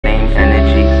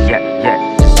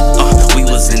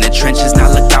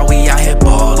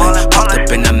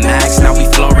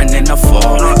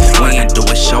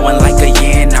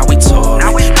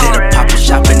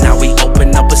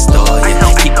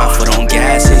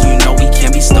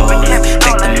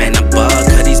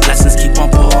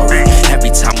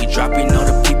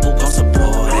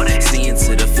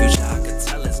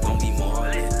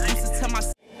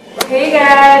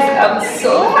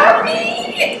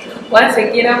Once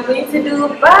again, I'm going to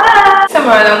Dubai.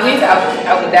 Tomorrow, I'm going to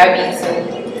Abu Dhabi. So,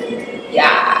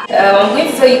 yeah. I'm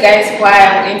going to tell you guys why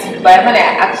I'm going to Dubai when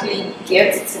I actually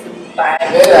get to Dubai.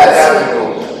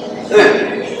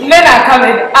 Men are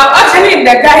coming. I'm actually in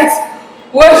the guys'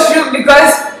 washroom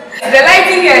because the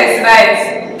lighting here is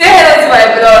nice. Say hello to my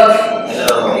vlog.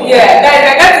 Hello. Yeah, guys,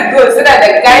 I got to go so that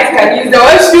the guys can use the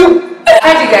washroom. I'll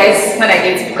catch you guys when I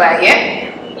get to Dubai, yeah?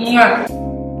 Mwah.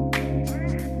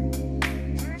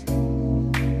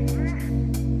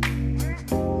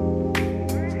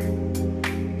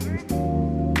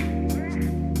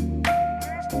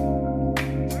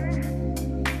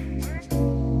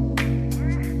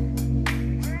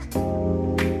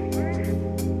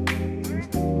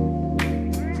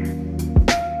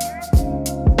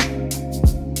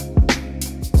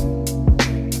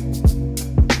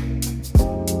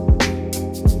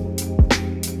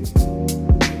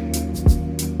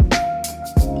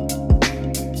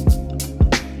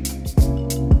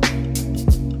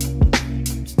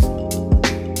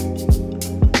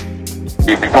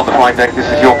 From the flight deck, this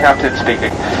is your captain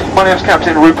speaking. My name is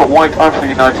Captain Rupert White. I'm from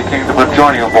the United Kingdom and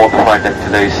joining on board the flight deck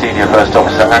today is Senior First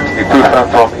Officer Anthony Pufa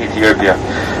from Ethiopia.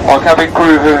 Our cabin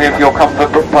crew who are here for your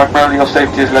comfort but primarily your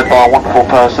safety is led by our wonderful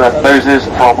purser Moses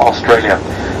from Australia.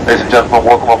 Ladies and gentlemen,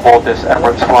 welcome on board this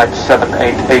Emirates Flight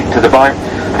 788 to Dubai.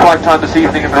 Flight time this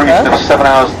evening in the region of 7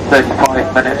 hours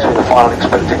 35 minutes with a final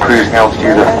expected cruising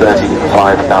altitude of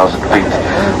 35,000 feet.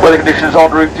 Weather conditions en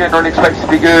route generally expected to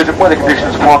be good. Weather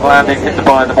conditions upon landing in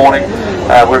Dubai in the morning.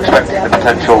 We're expecting the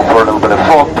potential for a little bit of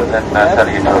fog, but then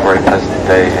turning into a very pleasant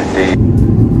day indeed.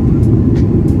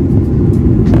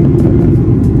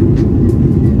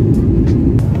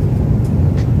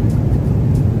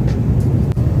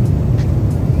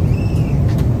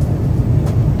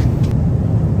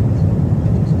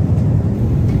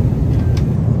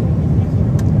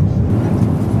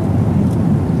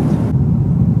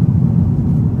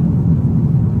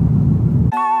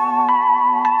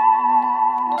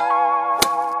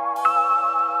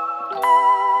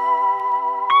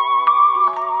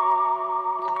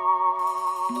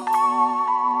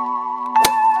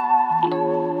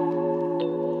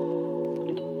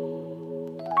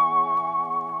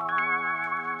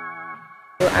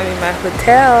 I'm in my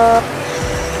hotel.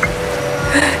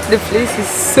 The place is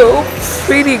so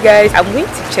pretty, guys. I'm going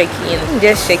to check in. I'm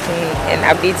just checking in and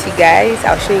update you guys.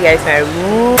 I'll show you guys my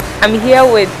room. I'm here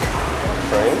with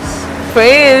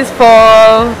Prince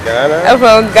from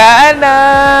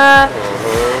Ghana.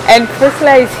 And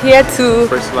Priscilla is here too.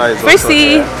 Priscilla is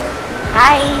Prissy.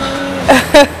 Hi.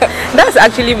 That's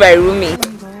actually my roomie.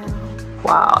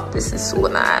 Wow, this is so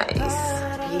nice.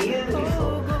 Beautiful.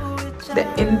 The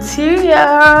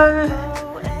interior.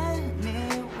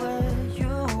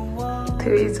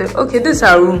 Okay, this is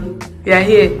our room. We are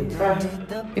here. You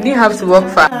didn't have to walk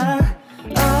far.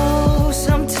 Oh,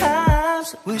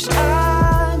 sometimes wish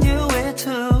I knew where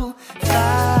to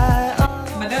fly.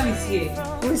 Madam is here.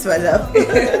 Who is Madam?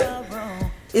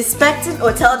 Inspecting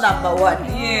hotel number 1.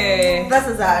 Yeah. This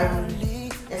is our room.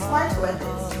 It's quite worth it.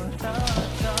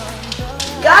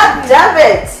 God damn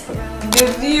it! The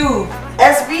view.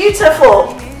 It's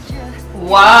beautiful.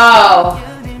 Wow.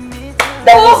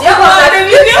 The museum of the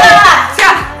future.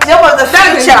 Museum of the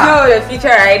future. That's the future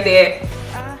right there.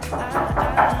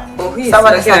 Oh, he's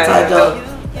Someone is looking at outside the door.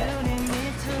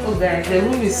 Oh, guys, the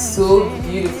room is so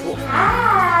beautiful.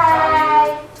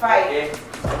 Hi. Fine.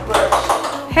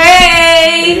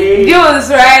 Hey, Jones,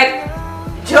 right?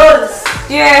 Jones.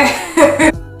 Yeah.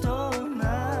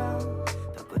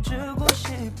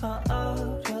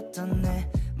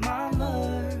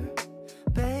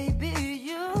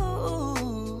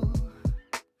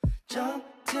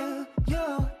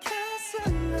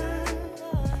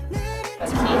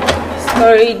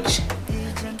 Storage.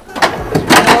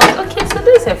 Okay, so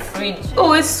there's a fridge.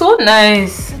 Oh, it's so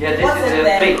nice. Yeah, this is a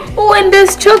big. Oh, and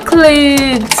there's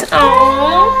chocolate.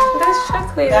 Oh, there's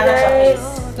chocolate,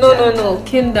 guys. No,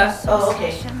 Kinder. Oh,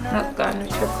 okay. Not Ghana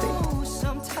chocolate.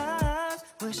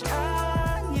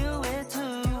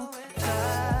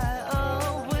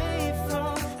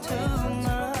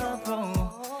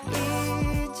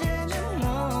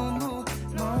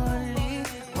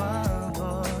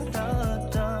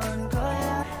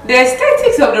 The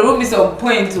aesthetics of the room is on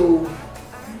point too.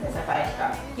 It's a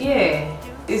 5-star. Yeah,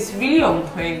 it's really on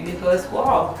point because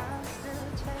wow.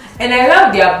 And I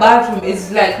love their bathroom.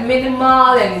 It's like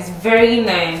minimal and it's very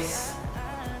nice.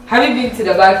 Have you been to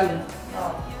the bathroom?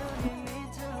 No.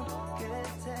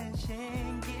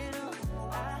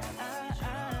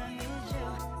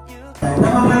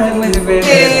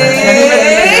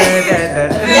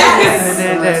 Yes.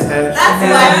 That's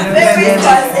my favorite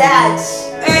concert.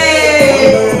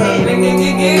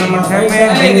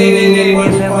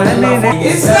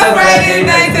 It's a Friday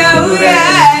night, oh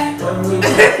yeah.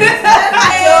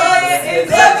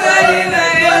 It's a Friday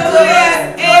night, oh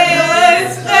yeah.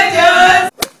 It's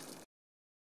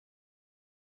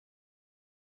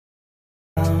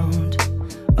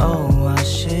Oh,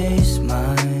 she's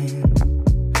mine.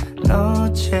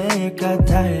 너체가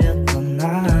달렸던 나.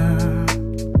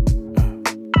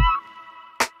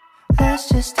 Let's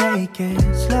just take it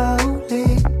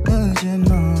slowly. 늦은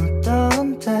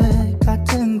어떤 때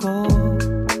같은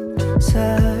곳을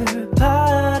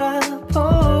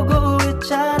바라보고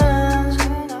있잖아.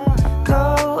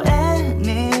 Go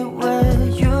anywhere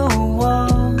you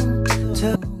want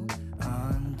to.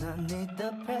 Underneath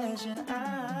the pressure,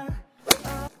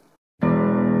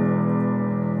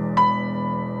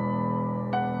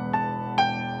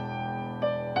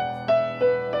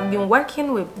 I've been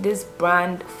working with this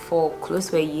brand for close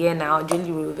to a year now,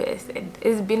 Genevive, and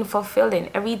it's been fulfilling.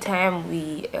 Every time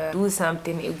we do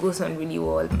something, it goes on really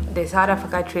well. The South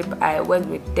Africa trip, I worked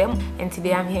with them, and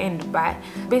today I'm here in Dubai.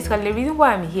 Basically, the reason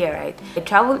why I'm here, right, the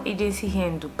travel agency here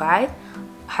in Dubai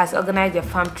has organized a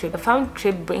farm trip. The farm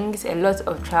trip brings a lot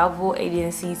of travel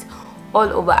agencies all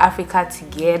over Africa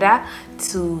together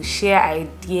to share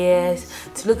ideas,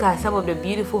 to look at some of the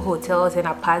beautiful hotels and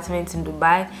apartments in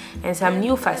Dubai and some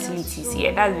new facilities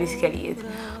here. That's basically it.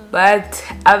 But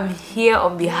I'm here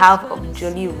on behalf of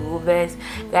Jolly Rovers.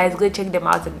 Guys, go check them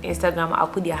out on Instagram. I'll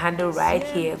put their handle right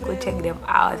here. Go check them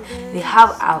out. They have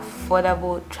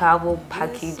affordable travel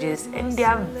packages and they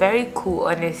are very cool,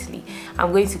 honestly.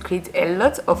 I'm going to create a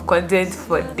lot of content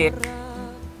for them.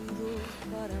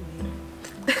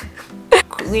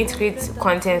 Going to create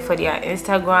content for their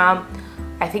Instagram,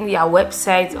 I think their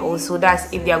website also.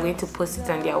 That's if they are going to post it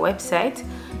on their website.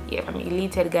 Yeah, I'm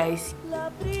elated, guys.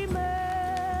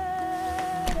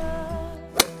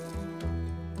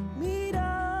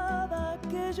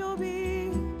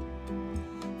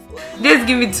 Just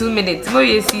give me 2 minutes. More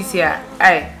you see here.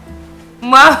 Aye.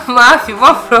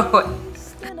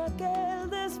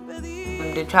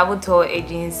 The travel tour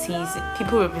agencies,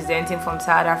 people representing from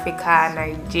South Africa,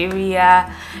 Nigeria,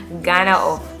 Ghana,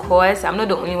 of course. I'm not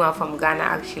the only one from Ghana,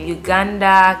 actually.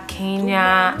 Uganda,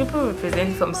 Kenya. People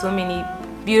representing from so many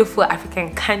beautiful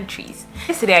African countries.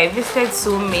 Yesterday I visited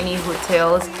so many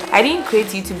hotels. I didn't create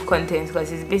YouTube content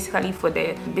because it's basically for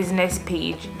the business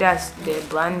page. That's the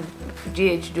brand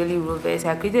GH Jolly Rovers.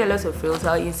 I created a lot of reels.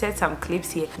 I'll insert some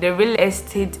clips here. The real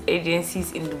estate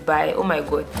agencies in Dubai, oh my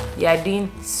god, they are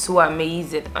doing so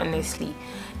amazing, honestly.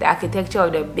 The architecture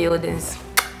of the buildings,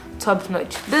 top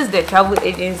notch. This is the travel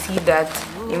agency that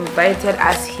invited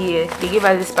us here. They gave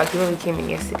us this package when we came in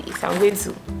yesterday, so I'm going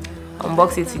to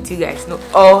unbox it with you guys. No,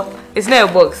 oh, it's not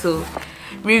a box, so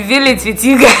reveal it with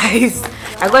you guys.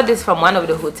 I got this from one of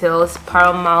the hotels,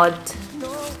 Paramount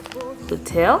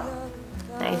Hotel.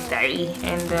 Nice diary.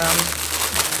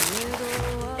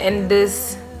 And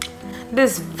this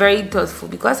is very thoughtful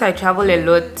because I travel a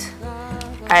lot.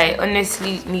 I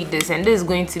honestly need this, and this is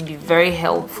going to be very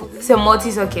helpful. It's a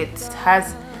multi-socket. It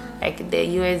has like the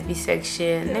USB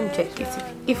section. Let me check it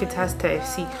if it has Type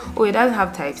C. Oh, it doesn't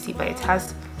have Type C, but it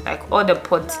has like all the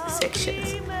port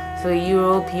sections. So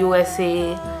Europe,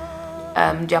 USA,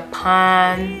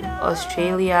 Japan,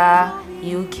 Australia,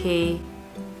 UK,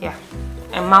 yeah.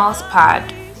 A mouse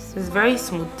pad. It's very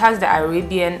smooth. It has the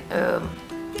Arabian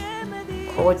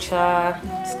culture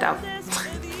stuff.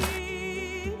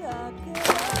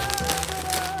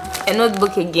 A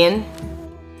notebook again.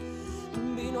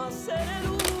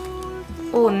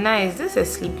 Oh nice, this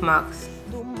is sleep mask.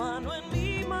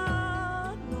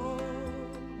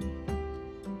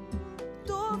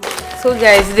 So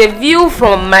guys, the view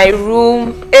from my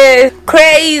room is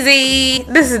crazy.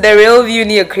 This is the real view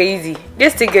near crazy.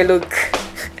 Just take a look.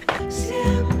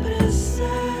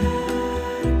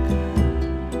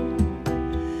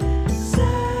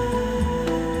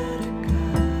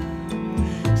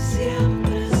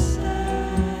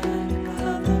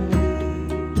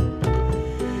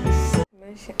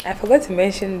 I forgot to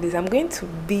mention this. I'm going to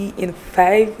be in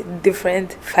 5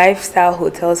 different 5-star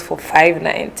hotels for 5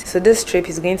 nights. So this trip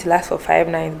is going to last for 5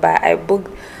 nights, but I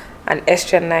booked an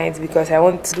extra night because I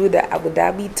want to do the Abu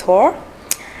Dhabi tour.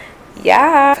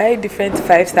 Yeah, 5 different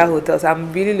 5-star hotels.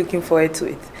 I'm really looking forward to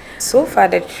it. So far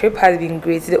the trip has been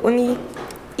great. The only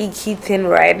icky thing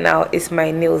right now is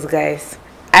my nails, guys.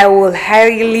 I will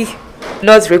highly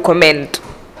not recommend.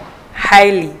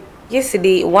 Highly.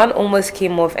 Yesterday one almost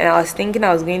came off and I was thinking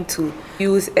I was going to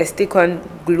use a stick-on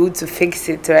glue to fix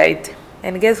it, right?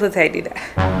 And guess what I did?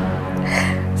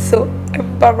 So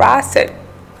embarrassing.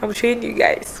 I'm showing you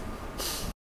guys.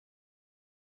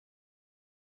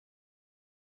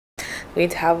 I'm going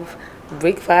to have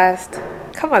breakfast.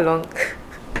 Come along.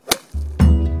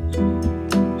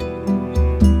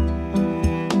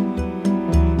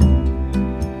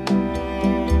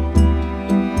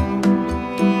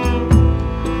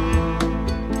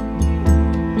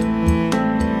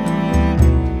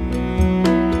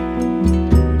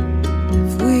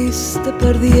 Fuiste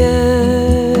perdiendo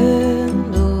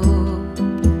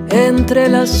entre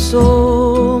las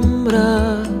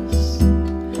sombras,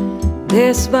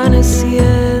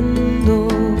 desvaneciendo,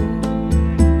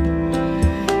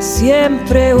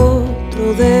 siempre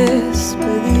otro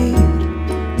despedir,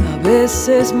 a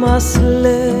veces más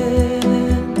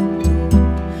lento,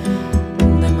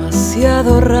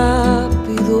 demasiado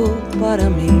rápido para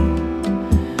mí,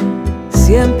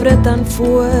 siempre tan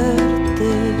fuerte.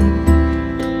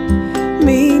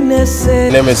 My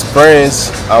name is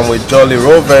Prince. I'm with Jolly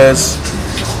Rovers,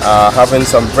 having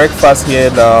some breakfast here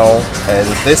now, and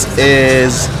this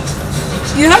is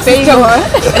You have Favor.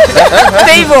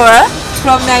 Favor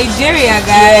from Nigeria,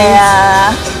 guys.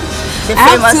 Yeah. The I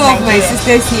have famous two of my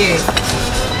sisters here.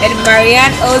 And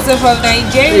Marianne also from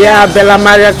Nigeria. Yeah, Bella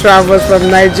Maria travels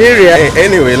from Nigeria. Hey,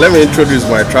 anyway, let me introduce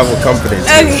my travel company.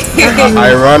 Okay.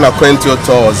 I run Aquentio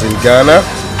Tours in Ghana.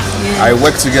 Yeah. I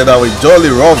work together with Jolly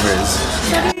Rovers.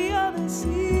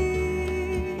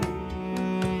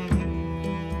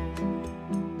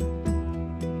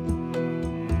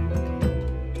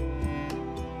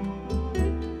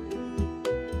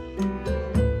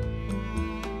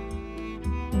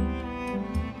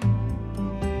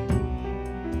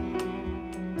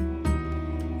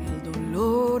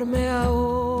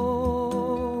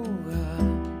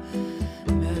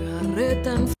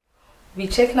 We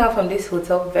checking out from this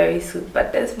hotel very soon,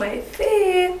 but that's my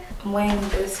thing. I'm wearing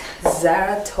this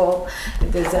Zara top,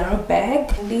 the Zara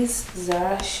bag, and these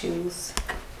Zara shoes.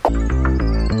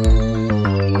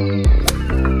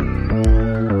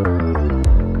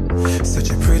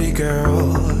 Such a pretty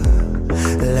girl,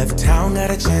 left town, got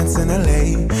a chance in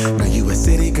LA. Now you a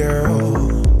city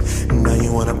girl, now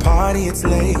you wanna party, it's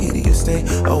late. You stay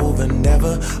over,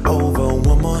 never over.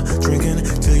 One more drinking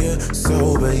till you're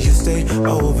sober. You stay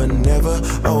over, never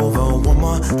over. One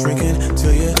more drinking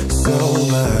till you're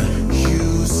sober.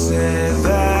 You said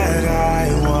that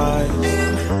I want,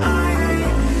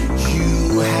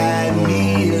 you had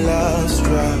me love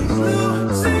struck.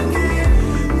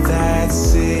 That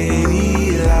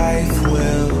city life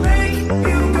will make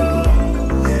you go.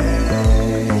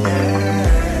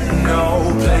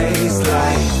 No place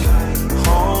like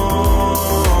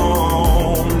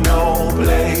home, no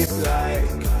place like.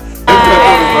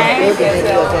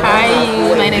 Hi,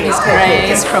 my name is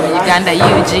Grace from Uganda,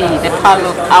 UG, the Pearl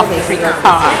of Africa.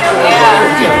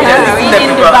 We're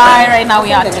in Dubai right now.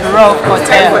 We are at Rove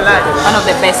Hotel, one of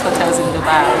the best hotels in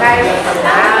Dubai.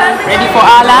 Ready for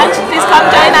our lunch? Please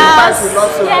come join us.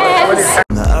 Yes.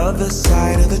 On the other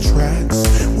side of the tracks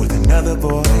with another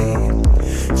boy,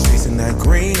 chasing that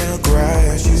greener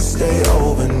grass. You stay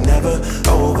over, never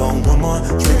over. One more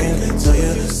drinking until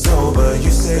you're sober.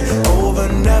 You stay over,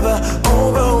 never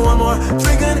over. One more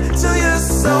drinking until you're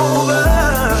sober.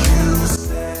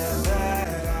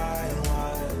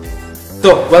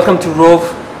 So, welcome to Rove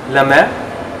La Mer.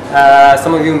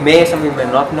 Some of you may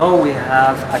not know, we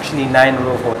have actually 9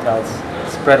 Rove hotels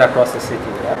spread across the city.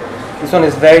 Yeah? This one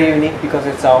is very unique because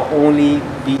it's our only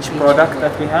beach product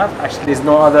that we have. Actually, there's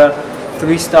no other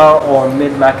 3-star or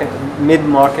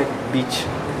mid-market beach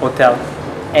hotel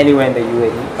anywhere in the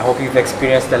UAE. I hope you've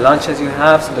experienced the lunches you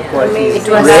have, so the quality is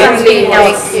great. Thank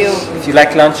you. If you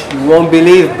like lunch, you won't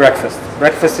believe breakfast.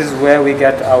 Breakfast is where we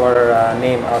get our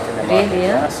name out in the market. Really,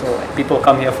 yeah? So people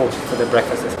come here for the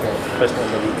breakfast experience, especially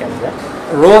on the weekends. Yeah?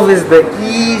 Rove is the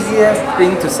easiest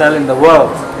thing to sell in the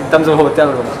world in terms of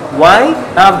hotel rooms. Why?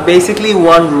 Have basically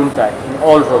one room type in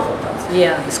all Rove hotels.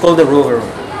 Yeah. It's called the Rover room.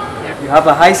 You have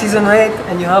a high season rate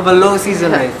and you have a low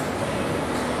season rate.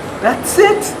 That's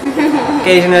it.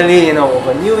 Occasionally, you know,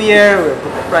 over New Year, we'll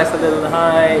put the price a little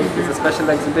high. If there's a special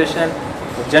exhibition.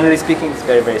 But generally speaking, it's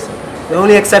very, very simple. The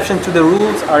only exception to the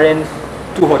rules are in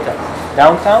 2 hotels,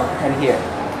 downtown and here.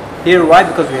 Here, why?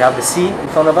 Because we have the sea in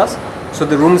front of us. So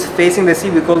the rooms facing the sea,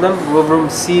 we call them Rove Room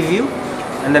Sea View,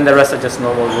 and then the rest are just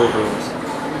normal Rove rooms.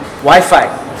 Wi-Fi,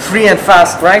 free and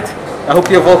fast, right? I hope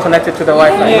you've all connected to the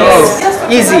Wi-Fi. Yes.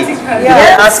 Easy. They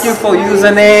don't ask you for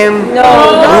username,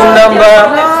 room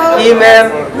number, email.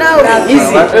 No.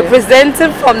 Easy.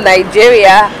 Representing from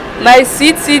Nigeria, my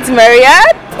sweet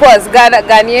Marianne. Of course,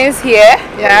 Ghanaians here.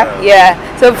 Yeah.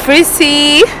 So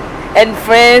Frissy and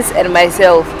friends and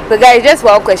myself. So guys, just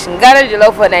one question: Ghana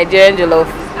jollof or Nigerian jollof?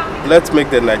 Let's make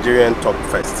the Nigerian top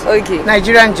first. Okay.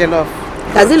 Nigerian jollof.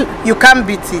 Does it? You can't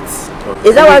beat it.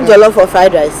 Is that one jollof or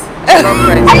fried rice?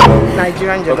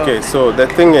 Nigerian jollof. Okay, so the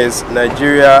thing is,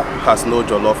 Nigeria has no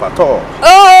jollof at all.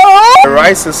 Oh! The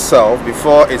rice itself,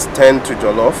 before it's turned to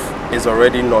jollof, is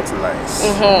already not nice.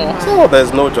 So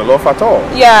there's no jollof at all.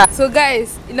 Yeah. So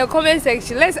guys, in the comment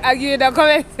section, let's argue in the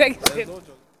comment section.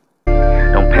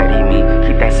 Don't petty me,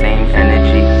 keep that same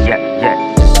energy. Yeah.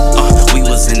 We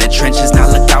was in the trenches, now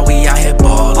look how we out here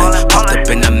ballin'. Popped up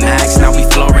in the max, now we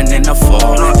flooring in the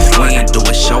fallin'. We ain't do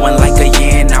a show in like a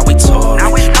year, now we touring.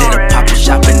 Did a pop-up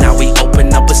shopping, now we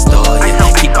open up a store.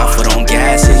 Yeah, keep our foot on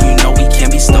gas, and you know we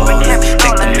can't be stalling.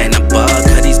 Thank the man above,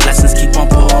 cause these blessings keep on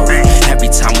pouring. Every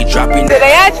time we drop in. So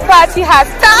the Yacht Party has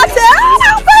started.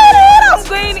 I'm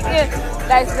going in.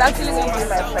 Guys, it's actually going to be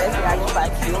my first Yacht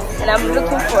Party, and I'm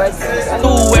looking forward to it.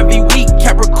 Every week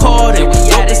kept recording.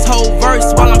 Wrote this whole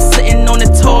verse while I'm sitting on the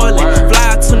toilet. Fly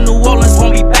out to New Orleans,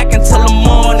 won't be back until the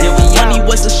morning. Money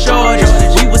was a shortage,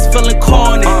 we was feeling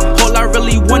corny. All I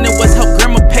really wanted was help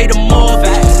grandma pay the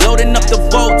mortgage. Loading up the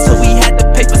boat till we had to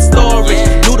pay for storage.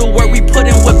 Knew the work we put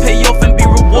in would pay off and be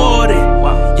rewarded.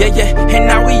 Yeah, and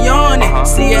now we on it.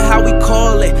 See it how we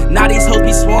call it. Now these hoes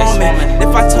be swarming.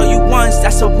 If I tell you once,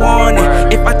 that's a warning.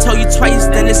 If I tell you twice,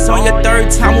 then it's on your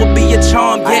third time will be a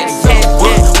charm. Yeah.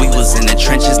 We was in the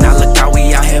trenches, now look how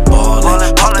we out here ballin'.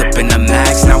 Popped up in the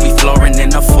max, now we flooring in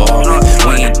the fallin'.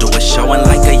 We ain't do a show in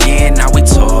like a year, now we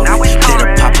touring. Did a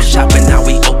pop-up shopping, now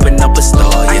we open up a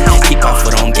store. Yeah, keep our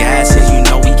foot on gas, and you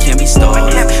know we can't be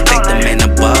stalling. Thank the man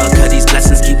above, cause these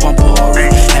blessings keep on pouring.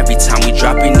 Every time we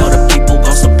drop, you know the people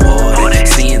gon' support it.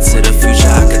 See into the future,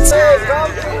 I could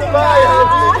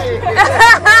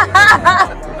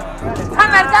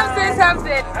Ahmed, come say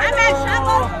something.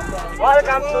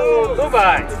 Welcome to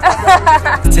Dubai.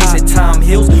 Takes the time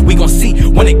heals, we gon' see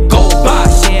when it go by.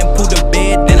 Shampoo the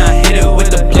bed, then I hit it with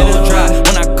the blow dry.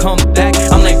 When I come back,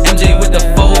 I'm like MJ with the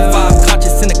 4-5.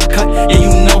 Conscious in the cut, yeah you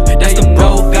know that's the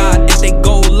bro God. If they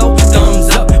go low, thumbs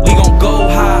up, we gon' go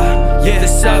high. Yeah,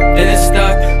 it's up, then it's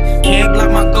stuck. Can't block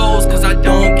my goals cause I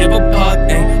don't give a fuck.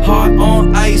 And heart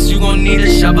on ice, you gon' need a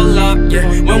shovel up. Yeah,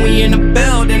 when we in the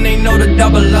building, they know the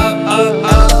double up.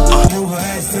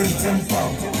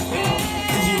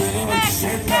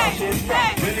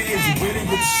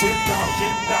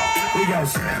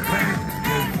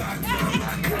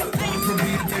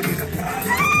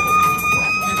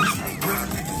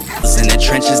 In the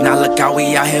trenches, now look how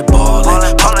we out here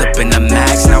ballin'. Popped up in the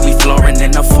max, now we flooring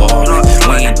in the fallin'.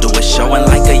 We ain't do a show in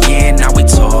like a year, now we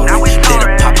touring. Did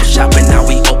a pop-up shopping, now we